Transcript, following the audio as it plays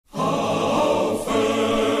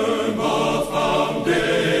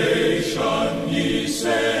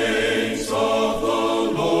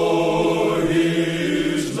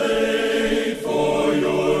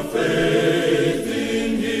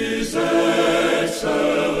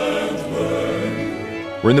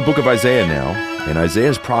We're in the book of Isaiah now, and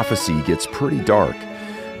Isaiah's prophecy gets pretty dark.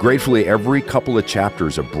 Gratefully, every couple of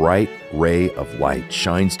chapters, a bright ray of light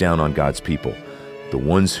shines down on God's people, the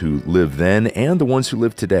ones who lived then and the ones who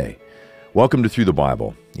live today. Welcome to Through the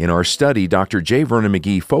Bible. In our study, Dr. J. Vernon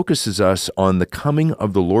McGee focuses us on the coming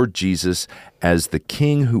of the Lord Jesus as the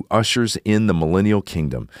King who ushers in the Millennial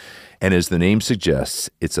Kingdom. And as the name suggests,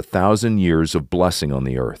 it's 1,000 years of blessing on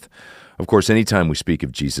the earth. Of course, anytime we speak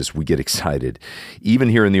of Jesus, we get excited, even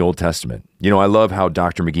here in the Old Testament. You know, I love how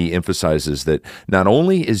Dr. McGee emphasizes that not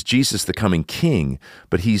only is Jesus the coming King,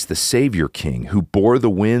 but he's the Savior King who bore the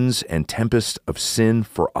winds and tempests of sin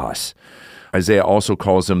for us. Isaiah also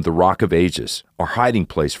calls him the Rock of Ages, our hiding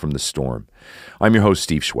place from the storm. I'm your host,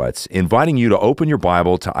 Steve Schwetz, inviting you to open your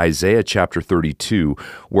Bible to Isaiah chapter 32,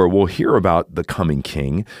 where we'll hear about the coming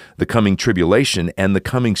King, the coming tribulation, and the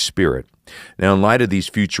coming Spirit. Now, in light of these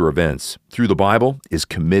future events, Through the Bible is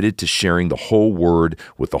committed to sharing the whole Word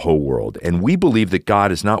with the whole world. And we believe that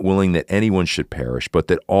God is not willing that anyone should perish, but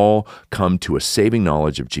that all come to a saving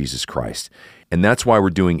knowledge of Jesus Christ. And that's why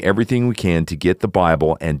we're doing everything we can to get the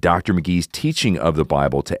Bible and Dr. McGee's teaching of the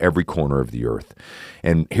Bible to every corner of the earth.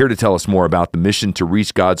 And here to tell us more about the mission to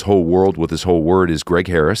reach God's whole world with His whole Word is Greg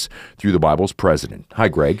Harris, Through the Bible's president. Hi,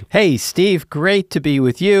 Greg. Hey, Steve. Great to be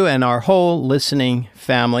with you and our whole listening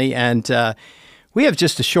family. And we have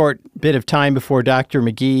just a short bit of time before Dr.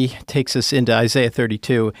 McGee takes us into Isaiah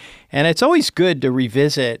 32. And it's always good to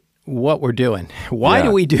revisit what we're doing. Why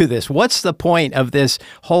do we do this? What's the point of this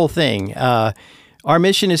whole thing? Our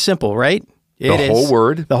mission is simple, right? The whole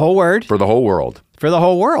Word. The whole Word. For the whole world. For the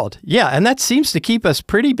whole world. Yeah, and that seems to keep us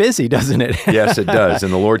pretty busy, doesn't it? Yes, it does.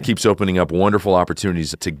 And the Lord keeps opening up wonderful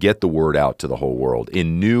opportunities to get the Word out to the whole world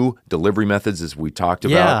in new delivery methods, as we talked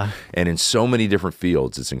about, and in so many different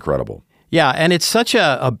fields. It's incredible. Yeah, and it's such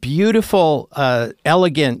a beautiful,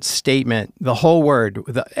 elegant statement, the whole Word,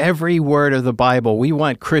 every word of the Bible. We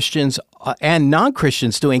want Christians and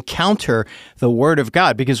non-Christians to encounter the Word of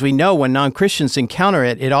God, because we know when non-Christians encounter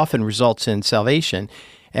it, it often results in salvation.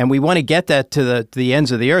 And we want to get that to the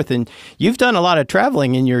ends of the earth. And you've done a lot of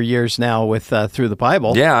traveling in your years now with Through the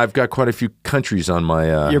Bible. Yeah, I've got quite a few countries on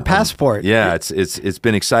my your passport. It's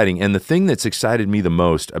been exciting. And the thing that's excited me the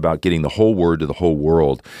most about getting the whole Word to the whole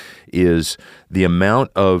world is the amount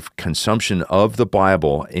of consumption of the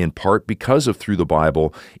Bible, in part because of Through the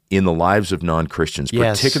Bible, in the lives of non-Christians,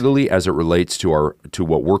 particularly as it relates to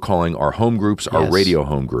what we're calling our home groups, our radio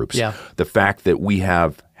home groups. Yeah. The fact that we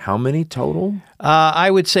have how many total? I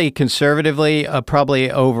would say conservatively, probably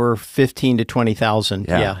over 15 to 20,000.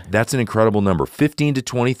 Yeah, that's an incredible number. 15 to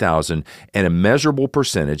 20,000, and a measurable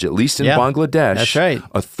percentage, at least in Bangladesh. That's right.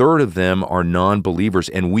 A third of them are non-believers,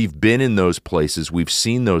 and we've been in those places. We've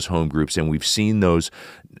seen those home groups, and we've seen those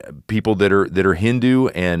people that are Hindu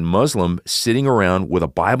and Muslim sitting around with a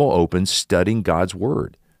Bible open, studying God's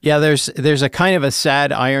Word. Yeah, there's a kind of a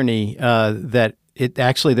sad irony that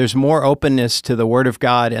there's more openness to the Word of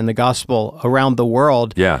God and the gospel around the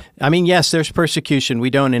world. Yeah. I mean, yes, there's persecution.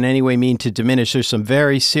 We don't in any way mean to diminish. There's some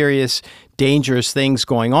very serious, dangerous things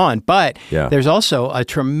going on. But there's also a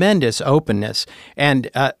tremendous openness. And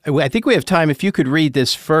I think we have time. If you could read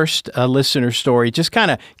this first listener story, just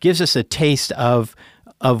kind of gives us a taste of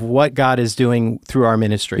what God is doing through our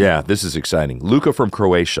ministry. Yeah, this is exciting. Luca from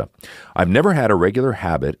Croatia. I've never had a regular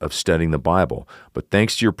habit of studying the Bible, but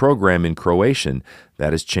thanks to your program in Croatian,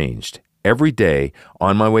 that has changed. Every day,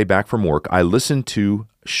 on my way back from work, I listen to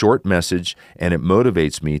a short message, and it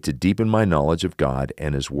motivates me to deepen my knowledge of God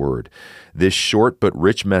and His Word. This short but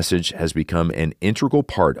rich message has become an integral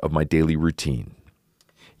part of my daily routine.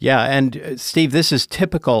 Yeah, and Steve, this is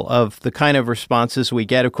typical of the kind of responses we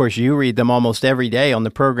get. Of course, you read them almost every day on the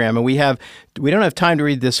program, and we don't have time to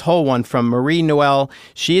read this whole one from Marie Noel.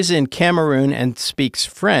 She is in Cameroon and speaks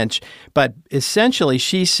French, but essentially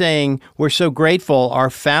she's saying, we're so grateful our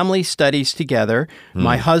family studies together.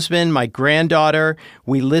 My husband, my granddaughter,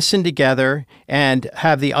 we listen together and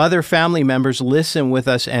have the other family members listen with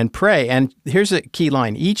us and pray. And here's a key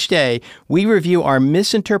line. Each day, we review our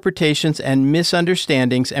misinterpretations and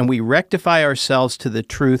misunderstandings, and we rectify ourselves to the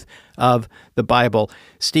truth of the Bible.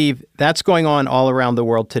 Steve, that's going on all around the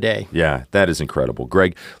world today. Yeah, that is incredible.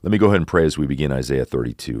 Greg, let me go ahead and pray as we begin Isaiah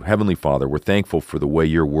 32. Heavenly Father, we're thankful for the way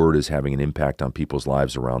your Word is having an impact on people's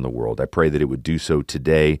lives around the world. I pray that it would do so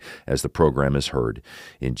today as the program is heard.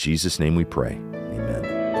 In Jesus' name we pray.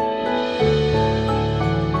 Amen.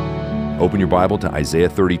 Open your Bible to Isaiah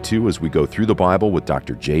 32 as we go through the Bible with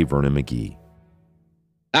Dr. J. Vernon McGee.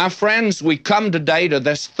 Now, friends, we come today to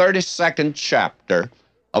this 32nd chapter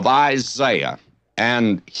of Isaiah.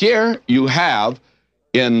 And here you have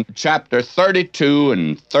in chapter 32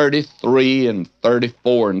 and 33 and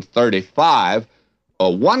 34 and 35 a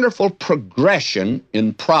wonderful progression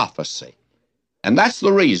in prophecy. And that's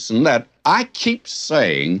the reason that I keep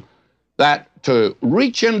saying that to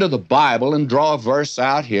reach into the Bible and draw a verse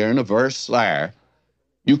out here and a verse there,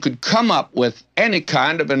 you could come up with any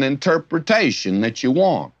kind of an interpretation that you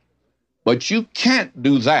want. But you can't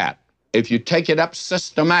do that if you take it up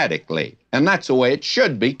systematically. And that's the way it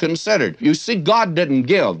should be considered. You see, God didn't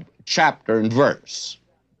give chapter and verse.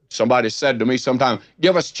 Somebody said to me sometime,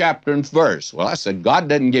 give us chapter and verse. Well, I said, God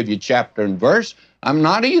didn't give you chapter and verse. I'm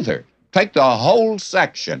not either. Take the whole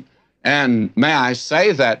section. And may I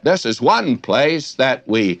say that this is one place that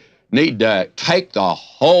we need to take the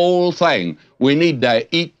whole thing. We need to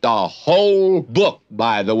eat the whole book,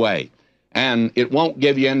 by the way. And it won't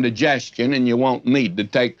give you indigestion, and you won't need to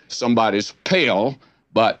take somebody's pill,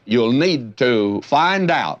 but you'll need to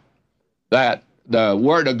find out that the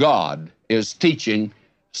Word of God is teaching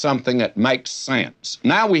something that makes sense.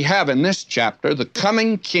 Now we have in this chapter the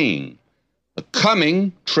coming king, the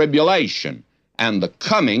coming tribulation, and the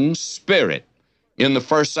coming Spirit. In the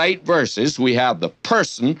first 8 verses, we have the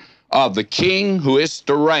person of the king who is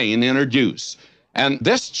to reign introduced. And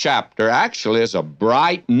this chapter actually is a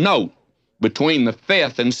bright note between the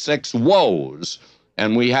 5th and 6th woes.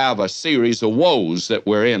 And we have a series of woes that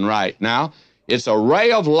we're in right now. It's a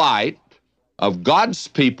ray of light of God's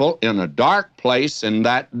people in a dark place in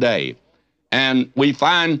that day. And we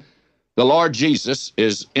find the Lord Jesus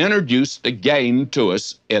is introduced again to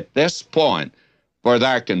us at this point, for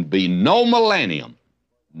there can be no millennium,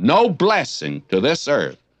 no blessing to this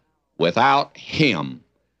earth without him.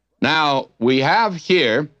 Now, we have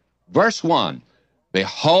here, verse 1,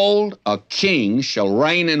 behold, a king shall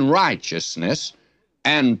reign in righteousness,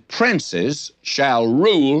 and princes shall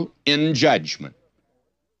rule in judgment.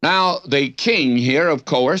 Now, the king here, of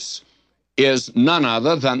course, is none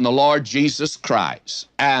other than the Lord Jesus Christ,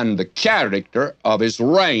 and the character of his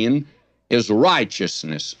reign is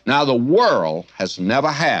righteousness. Now, the world has never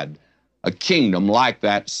had a kingdom like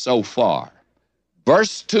that so far.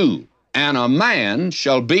 Verse 2, and a man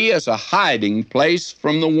shall be as a hiding place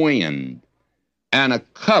from the wind, and a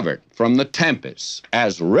covert from the tempest,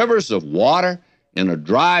 as rivers of water in a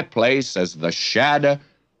dry place, as the shadow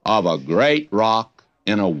of a great rock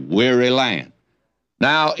in a weary land.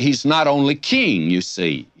 Now, he's not only king, you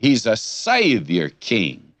see, he's a Savior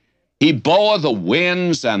king. He bore the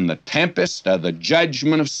winds and the tempest of the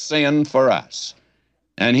judgment of sin for us.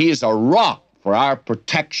 And he is a rock for our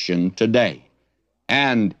protection today.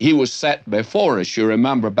 And he was set before us, you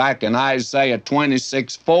remember back in Isaiah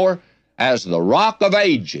 26:4, as the rock of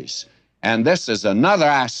ages. And this is another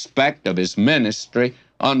aspect of his ministry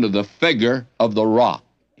under the figure of the rock.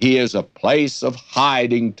 He is a place of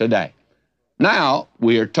hiding today. Now,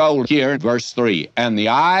 we are told here in verse 3, and the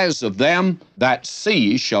eyes of them that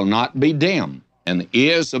see shall not be dim, and the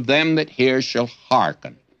ears of them that hear shall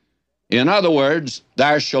hearken. In other words,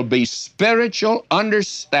 there shall be spiritual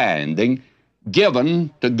understanding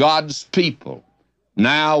given to God's people.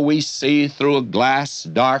 Now we see through a glass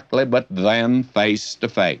darkly, but then face to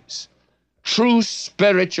face. True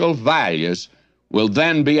spiritual values will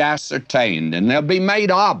then be ascertained, and they'll be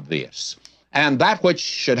made obvious. And that which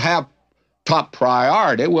should have top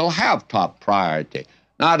priority will have top priority.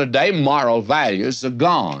 Now today, moral values are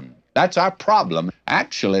gone. That's our problem.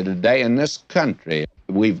 Actually, today in this country,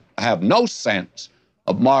 we have no sense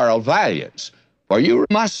of moral values. For you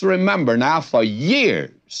must remember now, for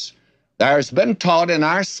years, there's been taught in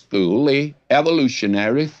our school the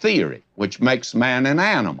evolutionary theory, which makes man an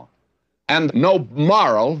animal. And no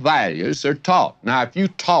moral values are taught. Now, if you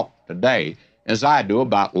talk today, as I do,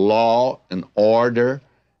 about law and order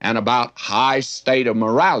and about high state of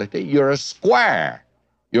morality, you're a square.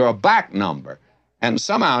 You're a back number. And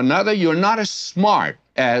somehow or another, you're not as smart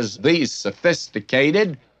as these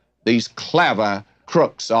sophisticated, these clever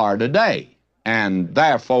crooks are today. And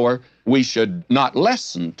therefore, we should not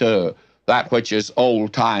listen to that which is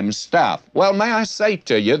old-time stuff. Well, may I say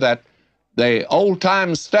to you that the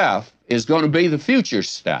old-time stuff is going to be the future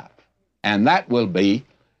stuff, and that will be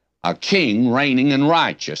a king reigning in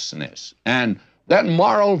righteousness. And then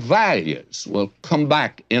moral values will come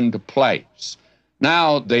back into place.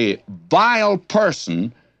 Now, the vile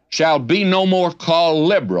person shall be no more called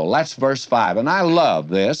liberal. That's verse 5, and I love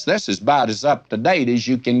this. This is about as up-to-date as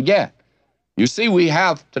you can get. You see, we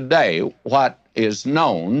have today what is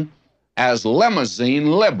known as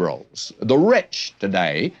limousine liberals. The rich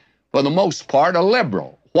today, for the most part, are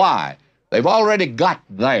liberal. Why? They've already got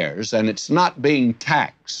theirs, and it's not being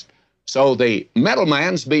taxed. So the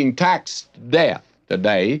middleman's being taxed to death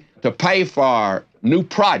today to pay for new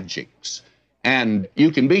projects. And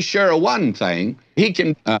you can be sure of one thing, he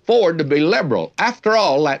can afford to be liberal. After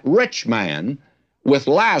all, that rich man with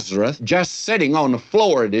Lazarus just sitting on the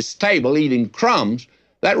floor at his table eating crumbs,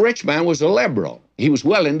 that rich man was a liberal. He was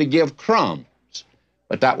willing to give crumbs,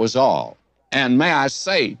 but that was all. And may I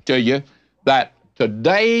say to you that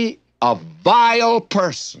today a vile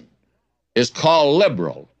person is called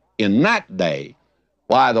liberal. In that day,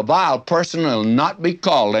 why, the vile person will not be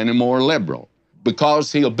called any more liberal,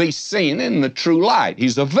 because he'll be seen in the true light.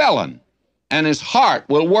 He's a villain, and his heart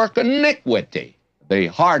will work iniquity. The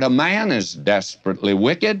heart of man is desperately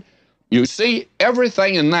wicked. You see,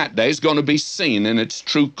 everything in that day is going to be seen in its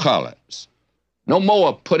true colors. No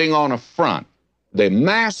more putting on a front. The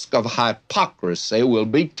mask of hypocrisy will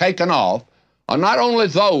be taken off on not only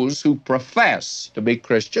those who profess to be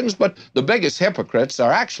Christians, but the biggest hypocrites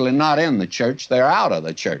are actually not in the church. They're out of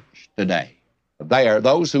the church today. They are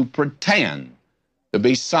those who pretend to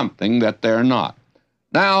be something that they're not.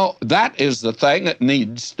 Now, that is the thing that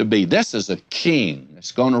needs to be. This is a king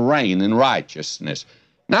that's going to reign in righteousness.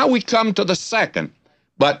 Now we come to the second.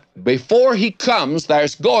 But before he comes,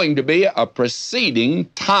 there's going to be a preceding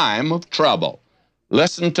time of trouble.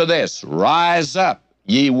 Listen to this. Rise up,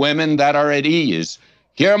 ye women that are at ease.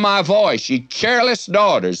 Hear my voice, ye careless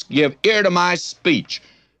daughters. Give ear to my speech.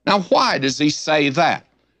 Now, why does he say that?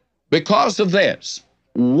 Because of this.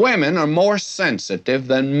 Women are more sensitive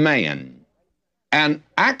than men. And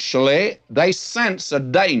actually, they sense a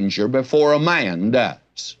danger before a man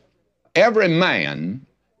does. Every man,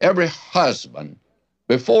 every husband,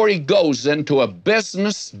 before he goes into a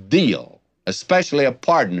business deal, especially a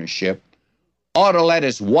partnership, ought to let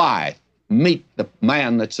his wife meet the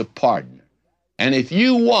man that's a partner. And if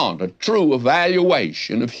you want a true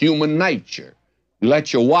evaluation of human nature,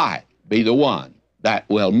 let your wife be the one that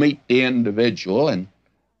will meet the individual and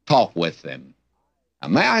talk with them. Now,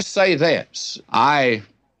 may I say this? I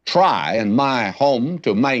try in my home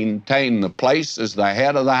to maintain the place as the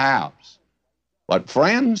head of the house. But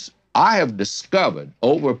friends, I have discovered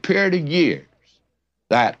over a period of years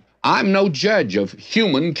that I'm no judge of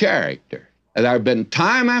human character. There have been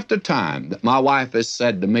time after time that my wife has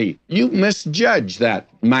said to me, you misjudge that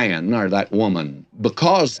man or that woman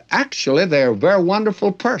because actually they're a very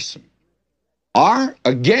wonderful person. Or,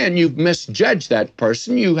 again, you've misjudged that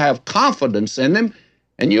person. You have confidence in them,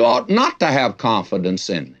 and you ought not to have confidence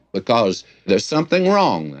in them because there's something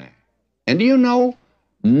wrong there. And do you know,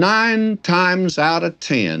 9 times out of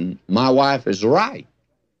 10, my wife is right.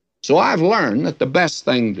 So I've learned that the best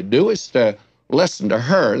thing to do is to listen to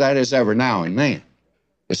her, that is, every now and then,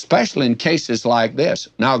 especially in cases like this.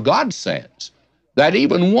 Now, God says that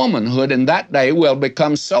even womanhood in that day will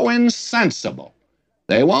become so insensible,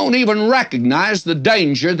 they won't even recognize the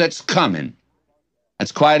danger that's coming.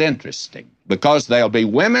 That's quite interesting, because there'll be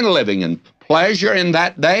women living in pleasure in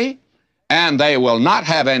that day, and they will not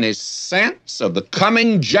have any sense of the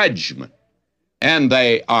coming judgment. And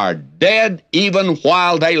they are dead even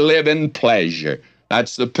while they live in pleasure.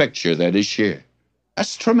 That's the picture that is here.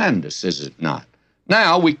 That's tremendous, is it not?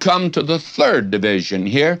 Now we come to the third division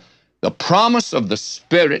here, the promise of the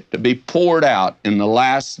Spirit to be poured out in the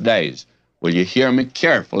last days. Will you hear me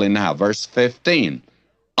carefully now? Verse 15.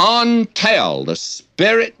 Until the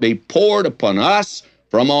Spirit be poured upon us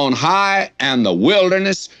from on high, and the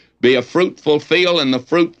wilderness be a fruitful field, and the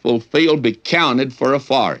fruitful field be counted for a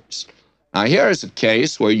forest. Now, here's a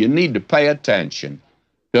case where you need to pay attention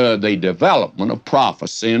to the development of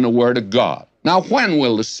prophecy in the Word of God. Now, when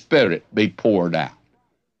will the Spirit be poured out?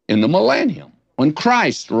 In the millennium, when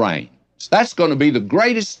Christ reigns. That's going to be the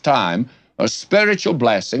greatest time of spiritual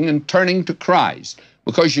blessing and turning to Christ,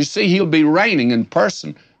 because you see, he'll be reigning in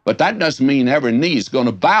person, but that doesn't mean every knee is going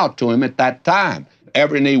to bow to him at that time.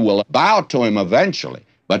 Every knee will bow to him eventually,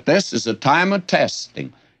 but this is a time of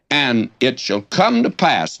testing. And it shall come to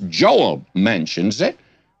pass, Joel mentions it,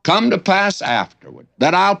 come to pass afterward,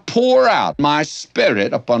 that I'll pour out my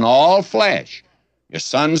Spirit upon all flesh. Your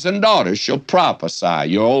sons and daughters shall prophesy,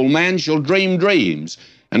 your old men shall dream dreams,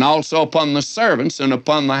 and also upon the servants and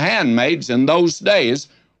upon the handmaids in those days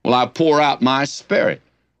will I pour out my Spirit.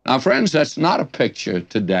 Now, friends, that's not a picture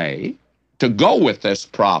today. To go with this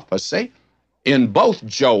prophecy, in both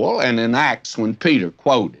Joel and in Acts when Peter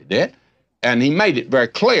quoted it, and he made it very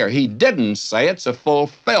clear, he didn't say it's a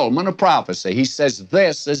fulfillment of prophecy. He says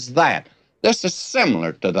this is that. This is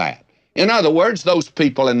similar to that. In other words, those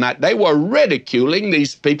people in that day were ridiculing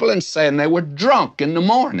these people and saying they were drunk in the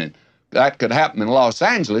morning. That could happen in Los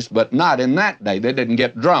Angeles, but not in that day. They didn't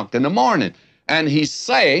get drunk in the morning. And he's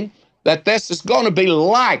saying that this is going to be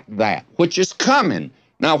like that, which is coming.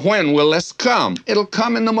 Now, when will this come? It'll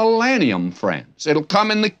come in the millennium, friends. It'll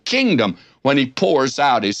come in the kingdom when he pours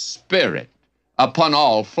out his Spirit upon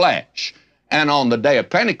all flesh. And on the day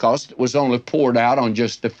of Pentecost, it was only poured out on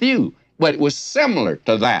just a few. But it was similar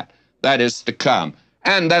to that is to come.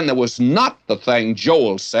 And then there was not the thing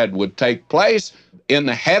Joel said would take place in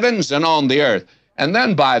the heavens and on the earth. And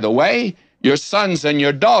then, by the way, your sons and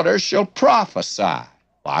your daughters shall prophesy. Well,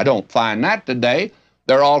 I don't find that today.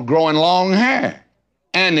 They're all growing long hair.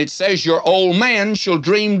 And it says your old man shall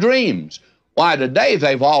dream dreams. Why, today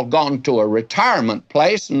they've all gone to a retirement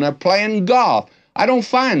place and they're playing golf. I don't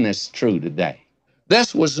find this true today.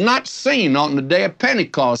 This was not seen on the day of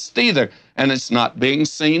Pentecost either, and it's not being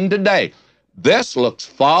seen today. This looks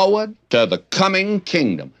forward to the coming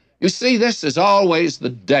kingdom. You see, this is always the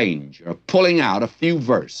danger of pulling out a few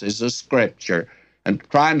verses of Scripture and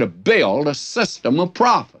trying to build a system of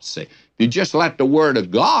prophecy. If you just let the Word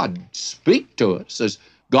of God speak to us as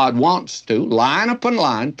God wants to, line upon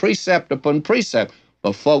line, precept upon precept,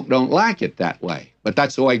 but folk don't like it that way. But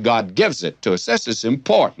that's the way God gives it to us. This is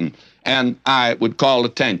important, and I would call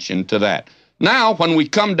attention to that. Now, when we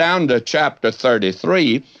come down to chapter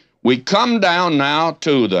 33, we come down now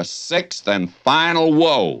to the sixth and final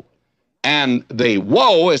woe. And the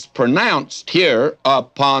woe is pronounced here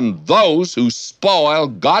upon those who spoil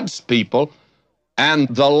God's people and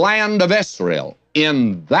the land of Israel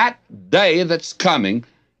in that day that's coming,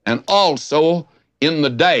 and also in the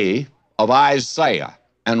day of Isaiah,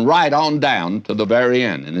 and right on down to the very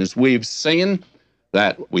end. And as we've seen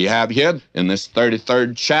that we have here in this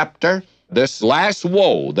 33rd chapter, this last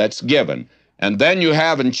woe that's given. And then you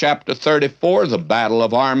have in chapter 34 the battle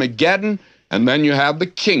of Armageddon, and then you have the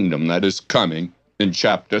kingdom that is coming in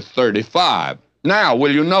chapter 35. Now,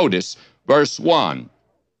 will you notice verse 1?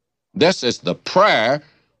 This is the prayer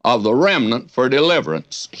of the remnant for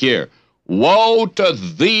deliverance here. Woe to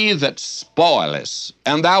thee that spoilest,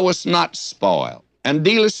 and thou wast not spoiled, and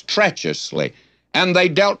dealest treacherously, and they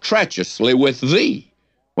dealt treacherously with thee.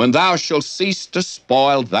 When thou shalt cease to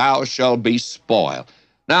spoil, thou shalt be spoiled.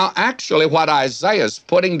 Now, actually, what Isaiah is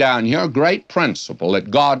putting down here, a great principle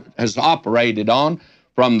that God has operated on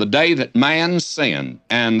from the day that man sinned.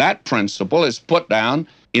 And that principle is put down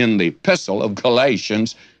in the epistle of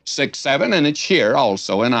Galatians 6:7, and it's here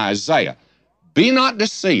also in Isaiah. Be not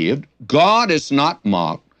deceived, God is not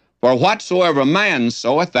mocked, for whatsoever man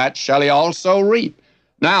soweth, that shall he also reap.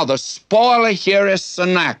 Now, the spoiler here is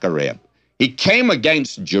Sennacherib. He came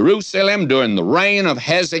against Jerusalem during the reign of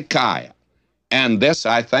Hezekiah. And this,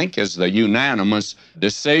 I think, is the unanimous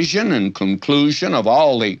decision and conclusion of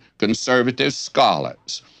all the conservative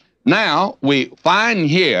scholars. Now, we find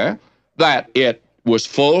here that it was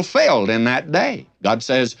fulfilled in that day. God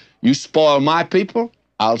says, you spoil my people,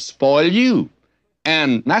 I'll spoil you.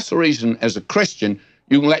 And that's the reason, as a Christian,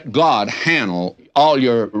 you can let God handle all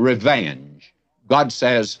your revenge. God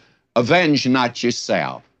says, avenge not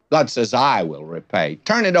yourself. God says, I will repay.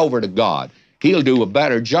 Turn it over to God. He'll do a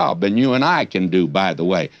better job than you and I can do, by the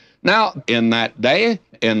way. Now, in that day,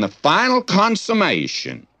 in the final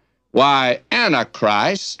consummation, why,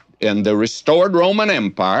 Antichrist in the restored Roman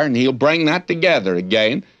Empire, and he'll bring that together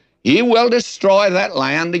again, he will destroy that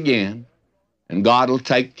land again, and God will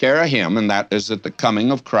take care of him, and that is at the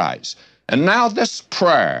coming of Christ. And now this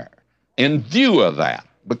prayer, in view of that,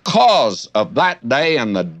 because of that day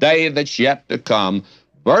and the day that's yet to come,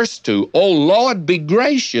 verse 2, O Lord, be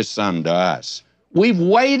gracious unto us. We've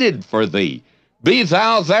waited for thee. Be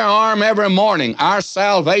thou their arm every morning, our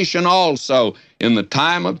salvation also in the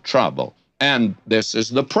time of trouble. And this is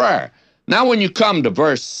the prayer. Now, when you come to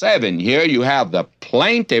verse 7 here, you have the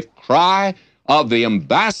plaintive cry of the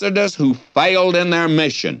ambassadors who failed in their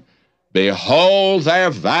mission. Behold, their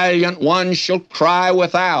valiant ones shall cry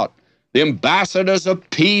without. The ambassadors of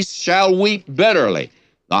peace shall weep bitterly.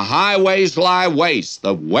 The highways lie waste,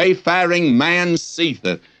 the wayfaring man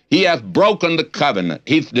ceaseth. He hath broken the covenant.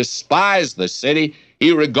 He hath despised the city.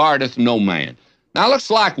 He regardeth no man. Now, it looks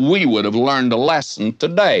like we would have learned a lesson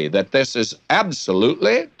today that this is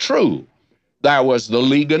absolutely true. There was the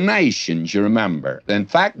League of Nations, you remember. In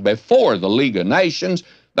fact, before the League of Nations,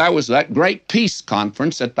 there was that great peace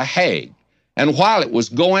conference at The Hague. And while it was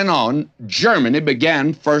going on, Germany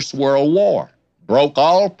began First World War, broke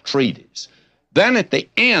all treaties. Then at the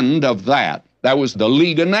end of that, there was the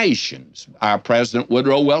League of Nations. Our President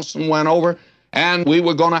Woodrow Wilson went over, and we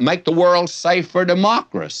were going to make the world safe for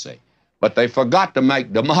democracy. But they forgot to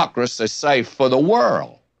make democracy safe for the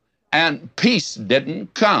world. And peace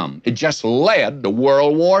didn't come. It just led to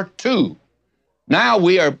World War II. Now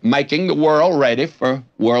we are making the world ready for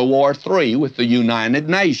World War III with the United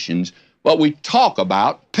Nations. But we talk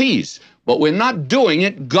about peace. but we're not doing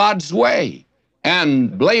it God's way.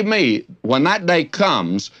 And believe me, when that day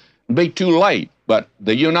comes, it'll be too late. But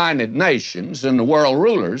the United Nations and the world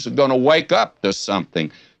rulers are going to wake up to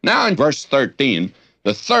something. Now in verse 13,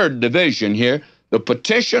 the third division here, the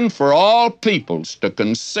petition for all peoples to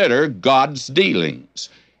consider God's dealings.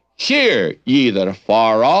 Hear, ye that are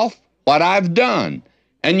far off, what I've done,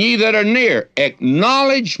 and ye that are near,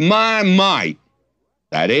 acknowledge my might.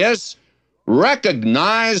 That is,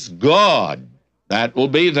 recognize God. That will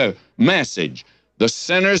be the message. The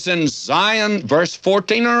sinners in Zion, verse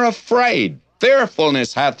 14, are afraid.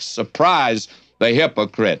 Fearfulness hath surprised the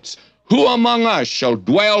hypocrites. Who among us shall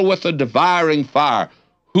dwell with the devouring fire?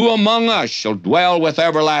 Who among us shall dwell with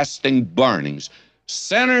everlasting burnings?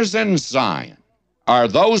 Sinners in Zion are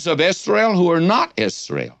those of Israel who are not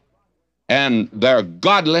Israel. And they're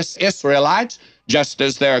godless Israelites, just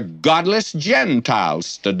as they're godless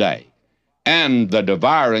Gentiles today. And the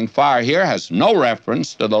devouring fire here has no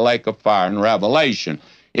reference to the lake of fire in Revelation.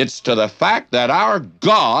 It's to the fact that our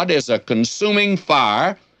God is a consuming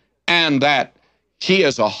fire and that He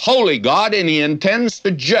is a holy God and He intends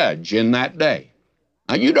to judge in that day.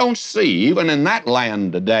 Now, you don't see, even in that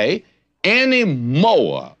land today, any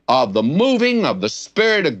more of the moving of the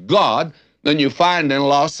Spirit of God than you find in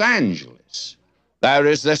Los Angeles. There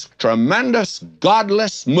is this tremendous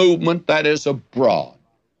godless movement that is abroad.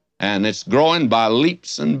 And it's growing by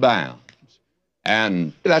leaps and bounds.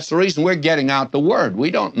 And that's the reason we're getting out the word.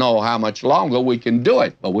 We don't know how much longer we can do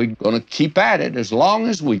it, but we're going to keep at it as long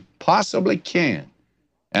as we possibly can.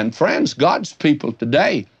 And friends, God's people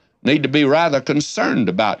today need to be rather concerned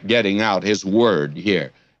about getting out His word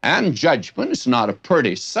here. And judgment is not a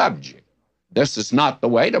pretty subject. This is not the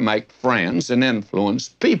way to make friends and influence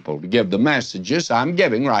people, to give the messages I'm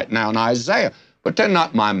giving right now in Isaiah. But they're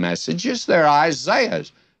not my messages, they're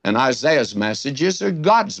Isaiah's. And Isaiah's messages are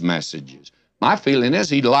God's messages. My feeling is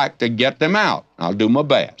He'd like to get them out. I'll do my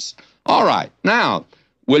best. All right, now,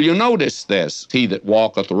 will you notice this? He that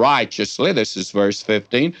walketh righteously, this is verse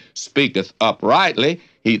 15, speaketh uprightly,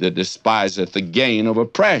 he that despiseth the gain of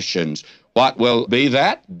oppressions. What will be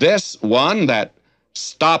that? This one that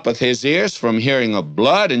stoppeth his ears from hearing of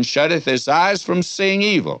blood and shutteth his eyes from seeing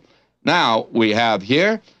evil. Now, we have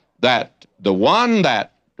here that the one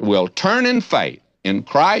that will turn in faith in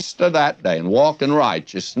Christ to that day and walk in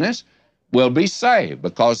righteousness will be saved,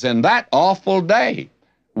 because in that awful day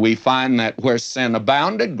we find that where sin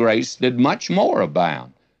abounded, grace did much more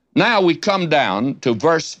abound. Now we come down to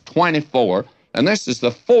verse 24, and this is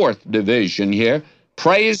the fourth division here.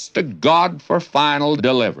 Praise to God for final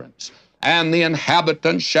deliverance. And the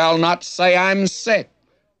inhabitants shall not say, I'm sick.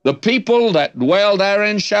 The people that dwell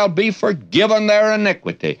therein shall be forgiven their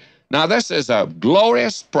iniquity. Now, this is a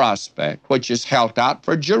glorious prospect which is held out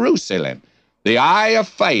for Jerusalem. The eye of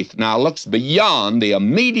faith now looks beyond the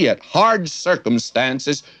immediate hard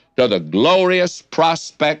circumstances to the glorious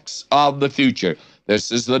prospects of the future.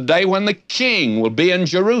 This is the day when the King will be in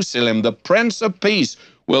Jerusalem. The Prince of Peace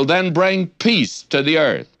will then bring peace to the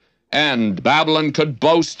earth. And Babylon could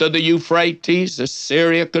boast of the Euphrates,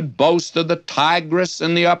 Assyria could boast of the Tigris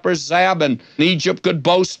and the upper Zab, and Egypt could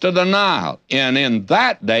boast of the Nile. And in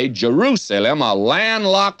that day, Jerusalem, a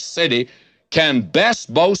landlocked city, can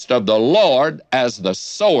best boast of the Lord as the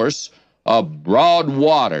source of broad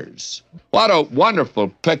waters. What a wonderful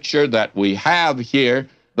picture that we have here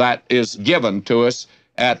that is given to us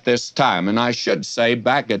at this time. And I should say,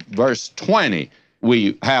 back at verse 20,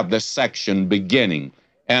 we have this section beginning.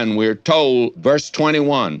 And we're told, verse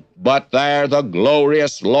 21, but there the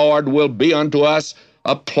glorious Lord will be unto us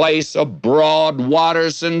a place of broad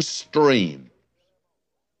waters and streams.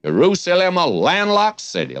 Jerusalem, a landlocked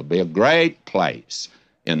city, will be a great place.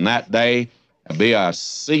 In that day, it'll be a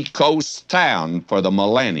seacoast town for the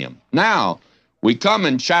millennium. Now, we come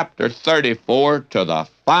in chapter 34 to the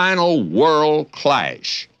final world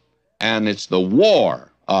clash. And it's the war,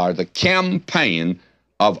 or the campaign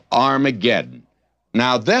of Armageddon.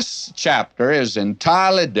 Now, this chapter is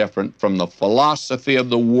entirely different from the philosophy of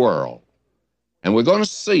the world. And we're going to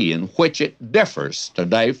see in which it differs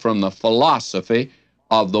today from the philosophy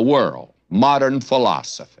of the world, modern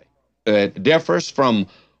philosophy. It differs from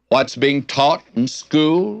what's being taught in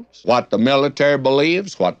schools, what the military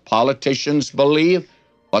believes, what politicians believe,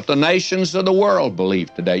 what the nations of the world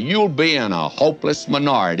believe today. You'll be in a hopeless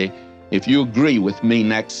minority if you agree with me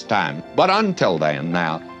next time. But until then,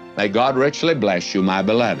 now, may God richly bless you, my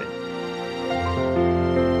beloved.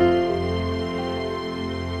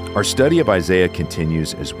 Our study of Isaiah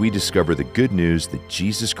continues as we discover the good news that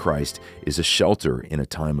Jesus Christ is a shelter in a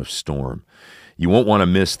time of storm. You won't want to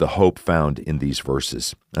miss the hope found in these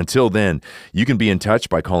verses. Until then, you can be in touch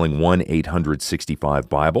by calling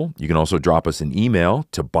 1-800-65-BIBLE. You can also drop us an email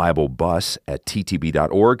to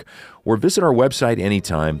BibleBus@ttb.org or visit our website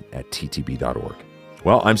anytime at ttb.org.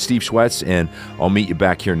 Well, I'm Steve Schwetz, and I'll meet you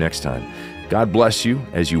back here next time. God bless you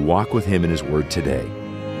as you walk with Him in His Word today.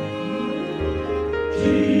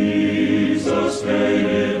 Jesus paid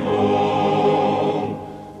it all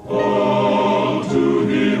to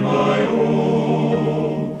Him I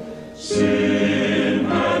owe. Sin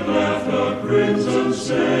had left a crimson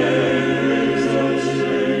stain,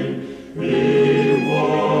 He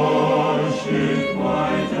washed it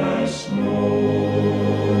white as snow.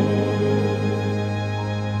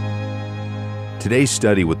 Today's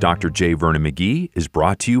study with Dr. J. Vernon McGee is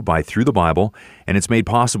brought to you by Through the Bible, and it's made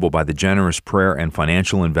possible by the generous prayer and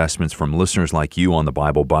financial investments from listeners like you on the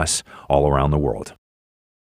Bible Bus all around the world.